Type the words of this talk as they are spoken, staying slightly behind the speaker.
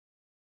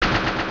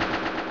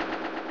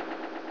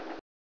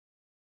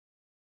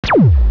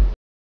Yes!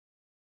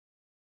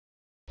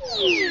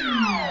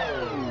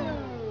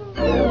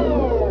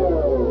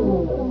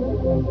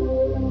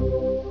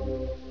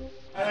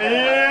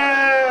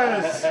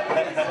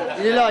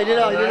 Il est là, il est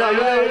là, il est là, il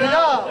est là, il est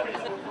là!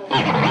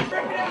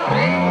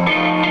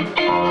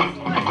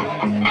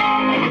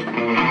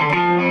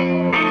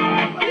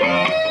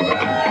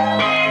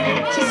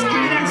 Just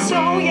give it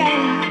so yeah,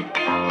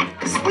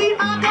 'cause we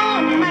are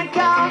gonna make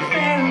our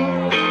feel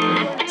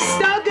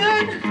so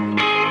good.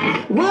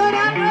 What I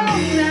know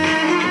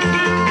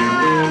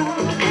now,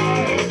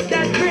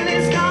 that thrill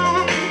is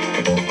gone.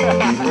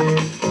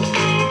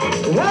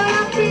 What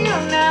I feel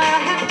now,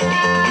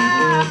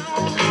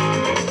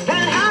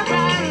 that I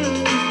run.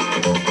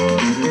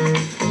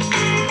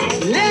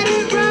 Let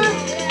it run,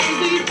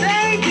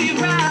 baby,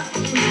 run.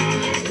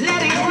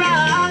 Let it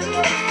run.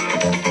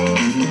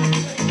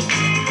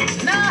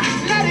 Now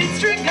let it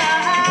trigger.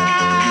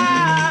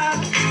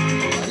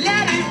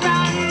 Let it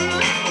run.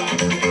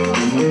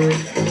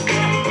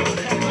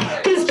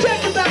 'Cause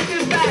check about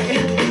this back.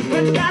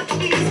 We've got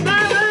these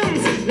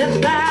balance. Let's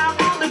bow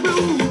on the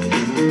roof.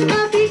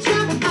 Love each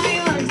other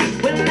violence.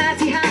 We're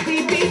nasty happy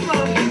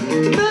people.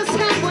 Must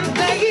have one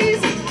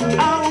face.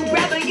 Oh,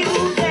 brother, you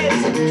this.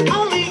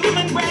 Only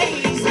human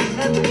race.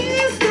 And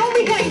please don't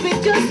behave in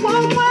just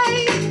one way.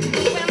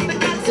 When the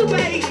cat's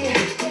away,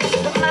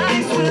 the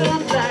mice will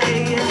play.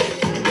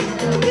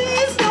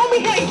 Please don't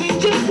behave in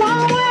just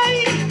one way.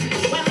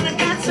 When the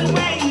cat's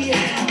away,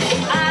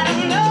 I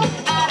don't know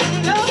what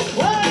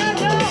I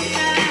know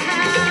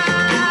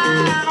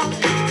now.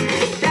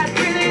 That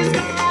really is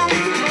gone.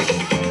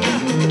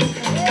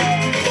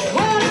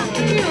 What I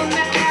feel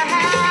now,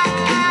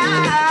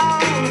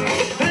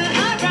 when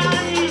I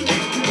run,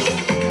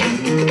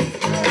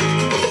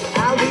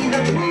 I'll be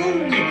the moon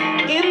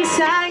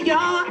inside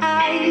your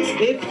eyes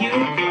if you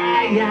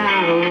cry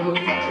out.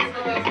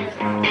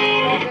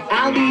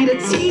 I'll be the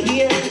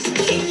tears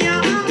in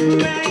your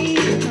brain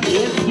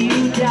if you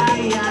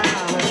die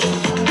out.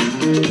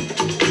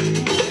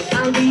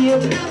 I'll be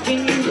your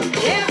loving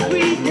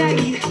every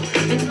day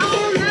and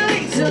all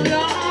night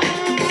alone.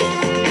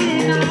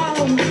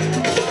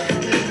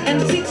 And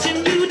teaching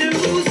you the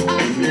rules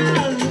of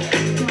love,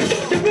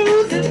 the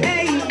rules of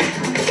hate.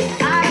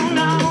 I don't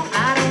know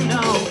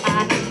now. I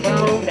don't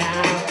know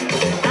now.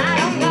 I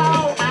don't know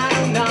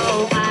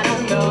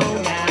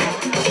now.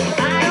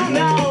 I don't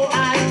know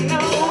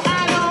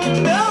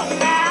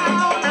now.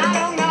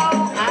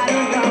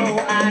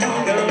 I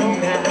don't know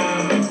now.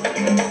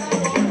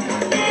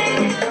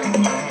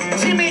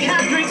 Jimi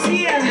Hendrix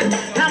here,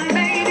 I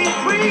made it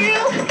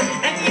real,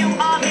 and you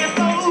are here,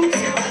 folks,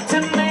 to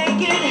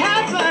make it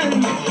happen.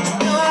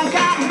 Stone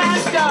God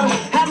Master,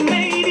 I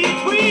made it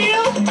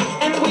real,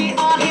 and we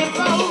are here,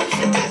 folks,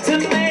 to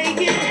make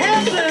it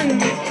happen.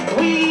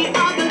 We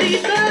are the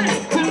leaders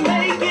to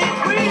make it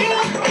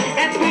real,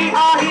 and we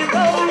are here,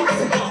 folks,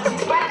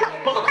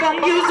 for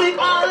music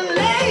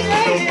only.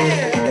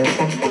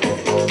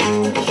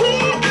 We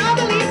are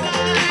the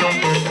leaders.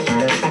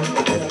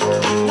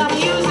 The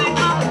music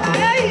of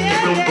hey,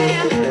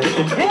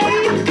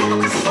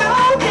 so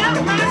get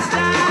my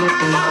style.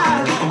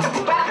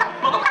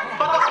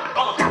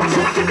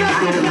 Check it out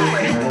this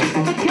way.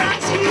 The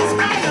catchy's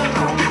fire.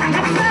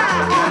 And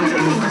fire on the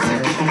blues.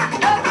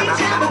 Of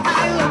each other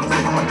islands.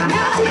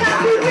 Now see how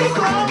we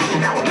go.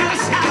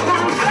 Let's have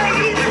one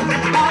face.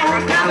 All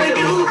together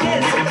you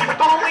get.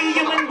 Only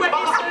human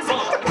races.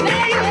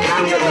 Hey.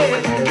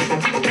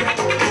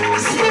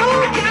 So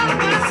get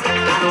my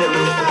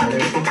style.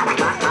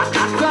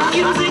 The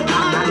music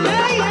on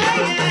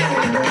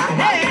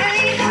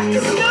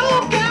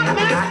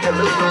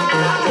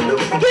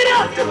get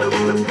up!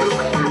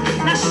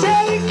 Now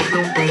shake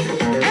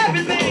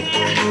everything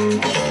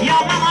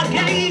your mama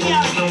gave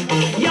ya,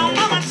 your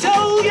mama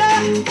told ya.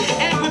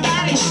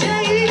 Everybody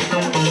shake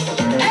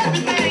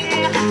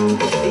everything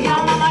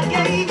your mama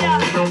gave ya,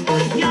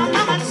 your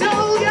mama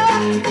told ya.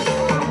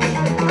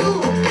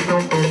 Ooh.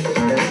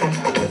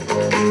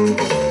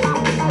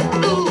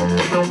 Ooh.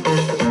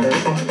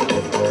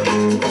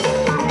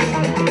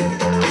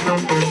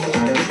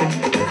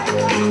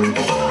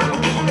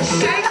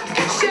 Shake,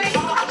 shake,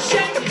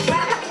 shake.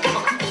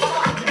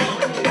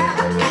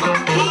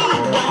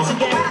 Once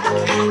again,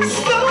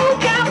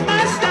 smoke out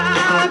my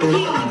style.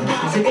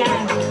 Once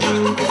again,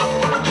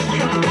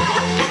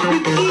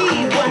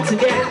 once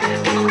again,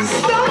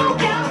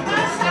 smoke out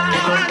my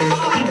style.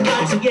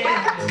 Once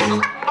again,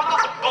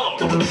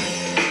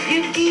 you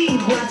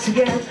give once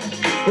again.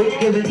 We're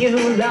giving you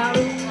love.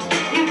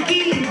 You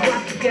give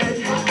once again.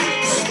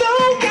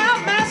 Smoke out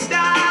my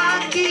style.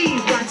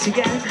 Once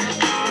again,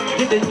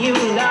 giving you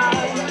love.